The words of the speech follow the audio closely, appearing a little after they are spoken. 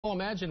Well,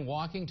 imagine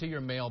walking to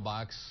your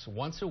mailbox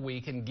once a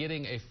week and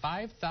getting a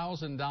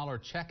 $5,000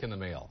 check in the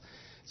mail.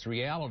 It's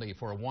reality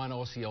for one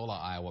Osceola,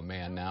 Iowa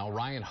man now.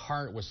 Ryan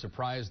Hart was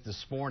surprised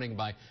this morning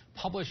by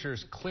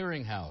Publishers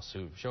Clearinghouse,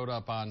 who showed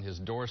up on his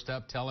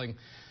doorstep telling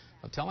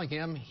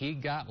him he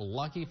got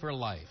lucky for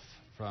life.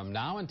 From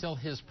now until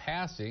his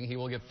passing, he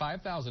will get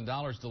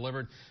 $5,000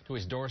 delivered to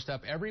his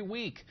doorstep every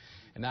week.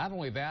 And not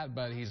only that,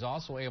 but he's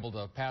also able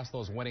to pass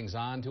those winnings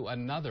on to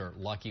another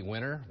lucky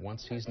winner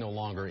once he's no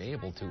longer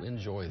able to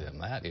enjoy them.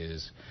 That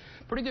is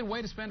a pretty good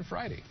way to spend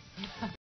Friday.